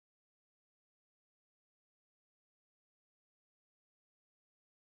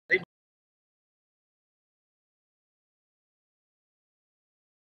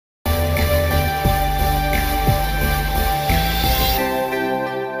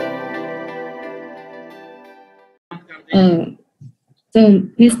Uh, so,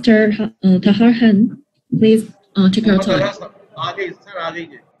 Mr. Taharhan, please take your time.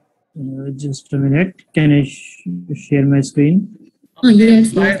 Just a minute. Can I share my screen?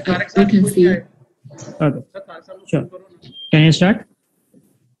 Yes, we can see. Okay, sure. Can I start?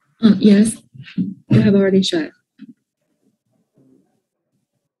 Yes, you have already shared.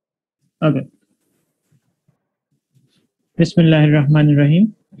 Okay.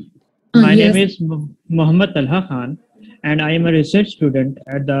 Bismillahirrahmanirrahim. My name is Muhammad Talha Khan, and I am a research student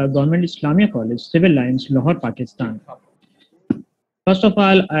at the Government Islamia College, Civil Lines, Lahore, Pakistan. First of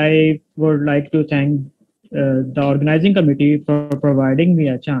all, I would like to thank the organizing committee for providing me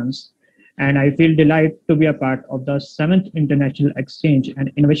a chance, and I feel delighted to be a part of the 7th International Exchange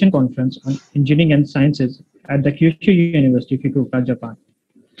and Innovation Conference on Engineering and Sciences at the Kyushu University, Fukuoka, Japan.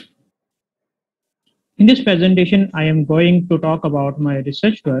 In this presentation, I am going to talk about my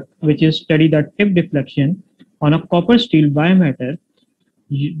research work, which is study the tip deflection on a copper steel bimetal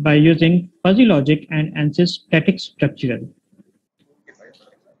by using fuzzy logic and ANSYS static structural.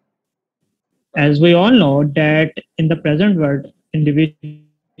 As we all know that in the present world, individual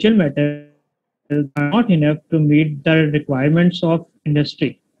metals are not enough to meet the requirements of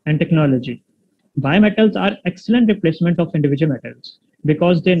industry and technology. Bimetals are excellent replacement of individual metals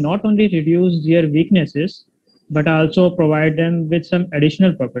because they not only reduce their weaknesses, but also provide them with some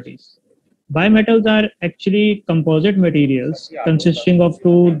additional properties. Bimetals are actually composite materials consisting of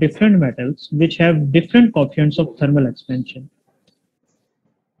two different metals which have different coefficients of thermal expansion.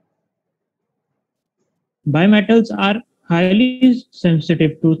 Bimetals are highly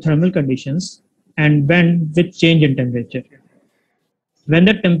sensitive to thermal conditions and bend with change in temperature. When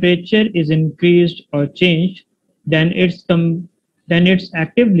the temperature is increased or changed, then its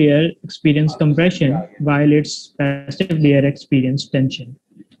active layer experience compression while its passive layer experience tension.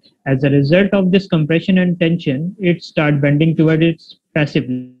 As a result of this compression and tension, it starts bending toward its passive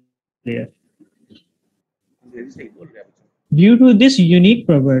layer. Due to this unique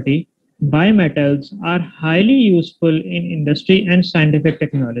property, bimetals are highly useful in industry and scientific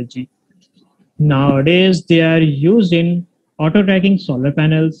technology. Nowadays, they are used in auto-tracking solar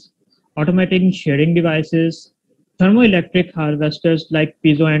panels, automating shading devices, thermoelectric harvesters like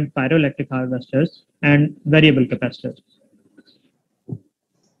piezo and pyroelectric harvesters, and variable capacitors.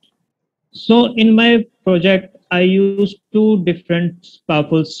 So in my project, I used two different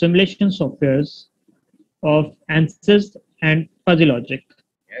powerful simulation softwares of ANSYS and Fuzzy Logic.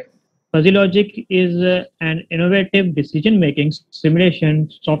 Fuzzy Logic is an innovative decision-making simulation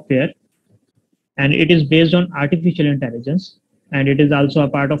software, and it is based on artificial intelligence, and it is also a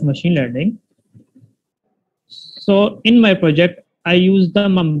part of machine learning. So in my project, I use the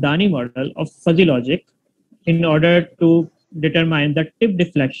Mamdani model of Fuzzy Logic in order to determine the tip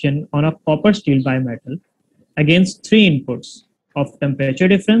deflection on a copper steel bimetal against three inputs of temperature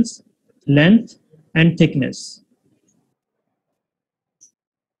difference, length, and thickness.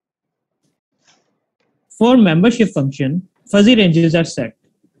 For membership function, fuzzy ranges are set.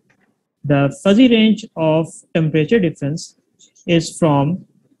 The fuzzy range of temperature difference is from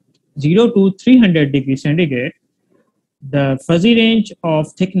 0 to 300 degrees centigrade. The fuzzy range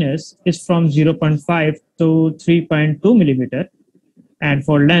of thickness is from 0.5 to 3.2 millimeter. And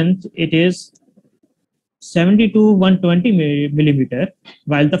for length, it is 70 to 120 millimeter,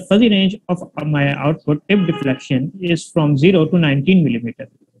 while the fuzzy range of my output tip deflection is from 0 to 19 millimeter.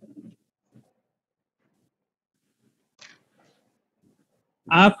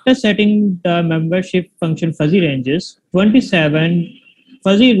 After setting the membership function fuzzy ranges, 27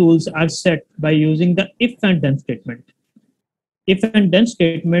 fuzzy rules are set by using the if and then statement. If and then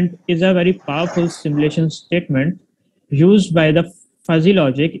statement is a very powerful simulation statement used by the fuzzy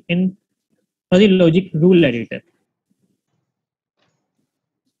logic in fuzzy logic rule editor.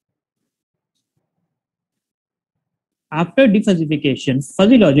 After defuzzification,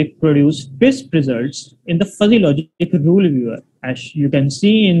 fuzzy logic produces crisp results in the fuzzy logic rule viewer, as you can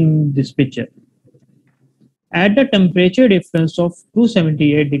see in this picture. At the temperature difference of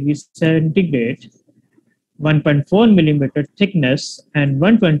 278 degrees centigrade, 1.4 millimeter thickness, and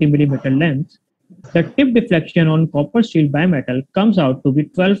 120 millimeter length, the tip deflection on copper steel bimetal comes out to be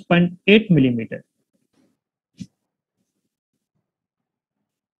 12.8 millimeter.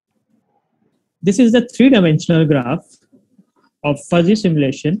 This is the three-dimensional graph of fuzzy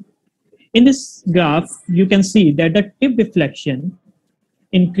simulation. In this graph, you can see that the tip deflection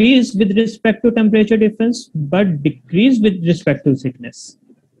increased with respect to temperature difference, but decreased with respect to thickness.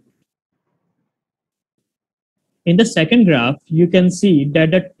 In the second graph, you can see that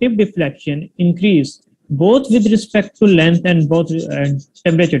the tip deflection increased both with respect to length and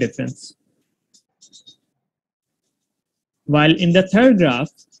temperature difference. While in the third graph,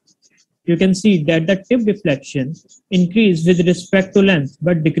 you can see that the tip deflection increased with respect to length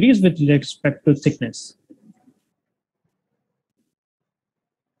but decreased with respect to thickness.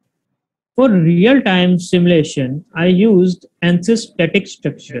 For real-time simulation, I used ANSYS static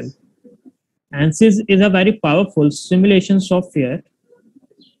structural. ANSYS is a very powerful simulation software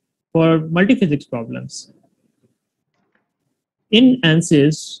for multiphysics problems. In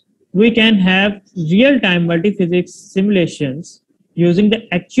ANSYS, we can have real-time multiphysics simulations using the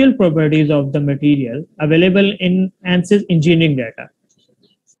actual properties of the material available in ANSYS engineering data.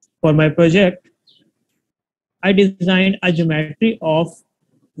 For my project, I designed a geometry of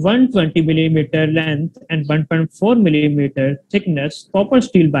 120 millimeter length and 1.4 millimeter thickness copper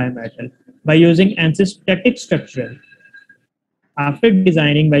steel bimetal by using ANSYS static structural. After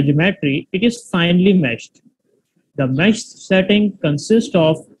designing by geometry, it is finely meshed. The mesh setting consists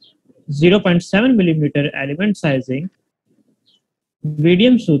of 0.7 millimeter element sizing,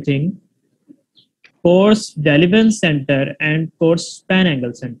 medium smoothing, coarse Delivan center, and coarse span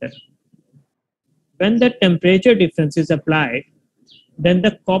angle center. When the temperature difference is applied, then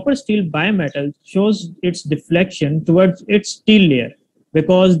the copper steel bimetal shows its deflection towards its steel layer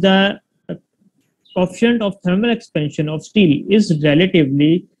because the coefficient of thermal expansion of steel is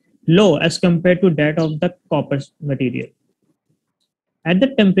relatively low as compared to that of the copper material. At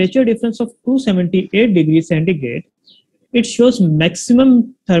the temperature difference of 278 degrees centigrade, it shows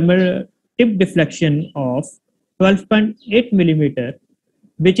maximum thermal tip deflection of 12.8 millimeter,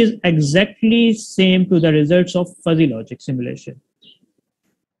 which is exactly same to the results of fuzzy logic simulation.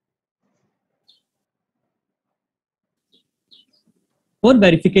 For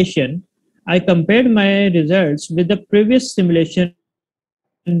verification, I compared my results with the previous simulation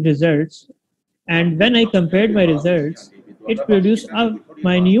results, and when I compared my results, it produced a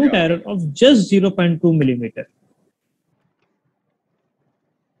minute error of just 0.2 millimeter.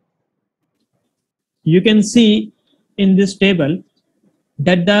 You can see in this table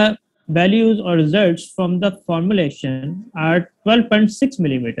that the values or results from the formulation are 12.6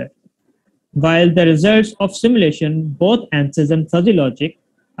 millimeter, while the results of simulation, both ANSYS and fuzzy logic,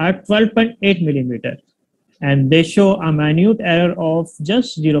 are 12.8 millimeter, and they show a minute error of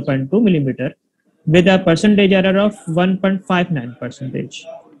just 0.2 millimeter with a percentage error of 1.59 percentage.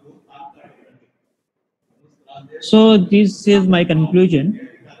 So this is my conclusion.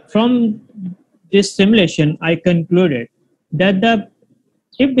 From this simulation, I concluded that the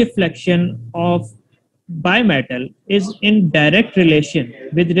tip deflection of bimetal is in direct relation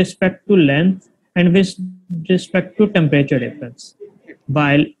with respect to length and with respect to temperature difference,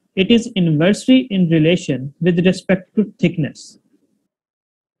 while it is inversely in relation with respect to thickness.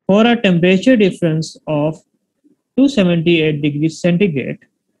 For a temperature difference of 278 degrees centigrade,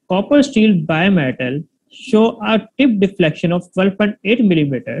 copper steel bimetal show a tip deflection of 12.8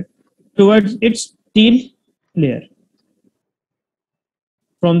 millimeter towards its steel layer.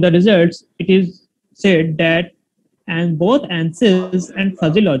 From the results, it is said that and both ANSYS and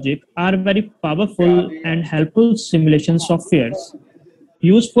fuzzy logic are very powerful and helpful simulation softwares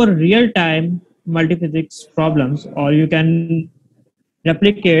used for real-time multiphysics problems, or you can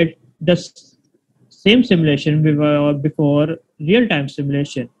replicate the same simulation before real-time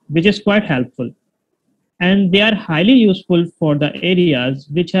simulation, which is quite helpful. And they are highly useful for the areas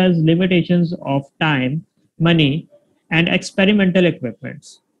which has limitations of time, money, and experimental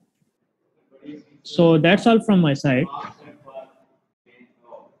equipments. So that's all from my side.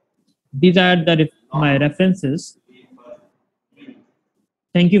 These are my references.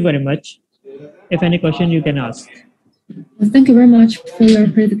 Thank you very much. If any question you can ask. Thank you very much for your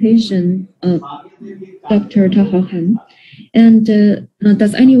presentation, Dr. Taha Han. And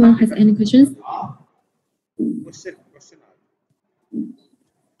does anyone has any questions?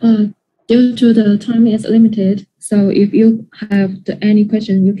 Due to the time is limited, so if you have any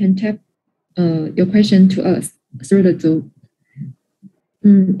question, you can type your question to us through the Zoom.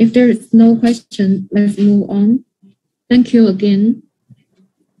 If there is no question, let's move on. Thank you again.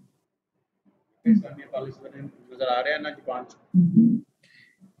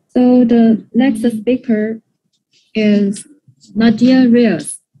 So the next speaker is Nadia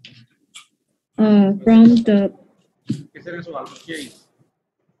Reyes from the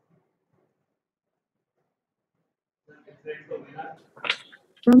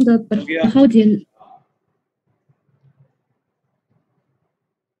Bahauddin.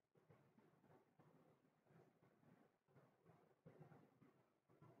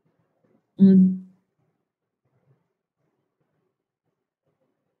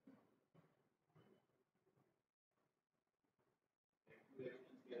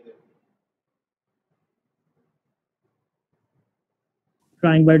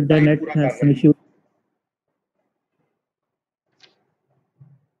 trying, but the time net पूरा has कर some रहे हैं। issue.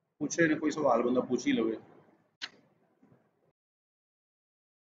 पूछे ने कोई सवाल बंदा पूछ ही लवे।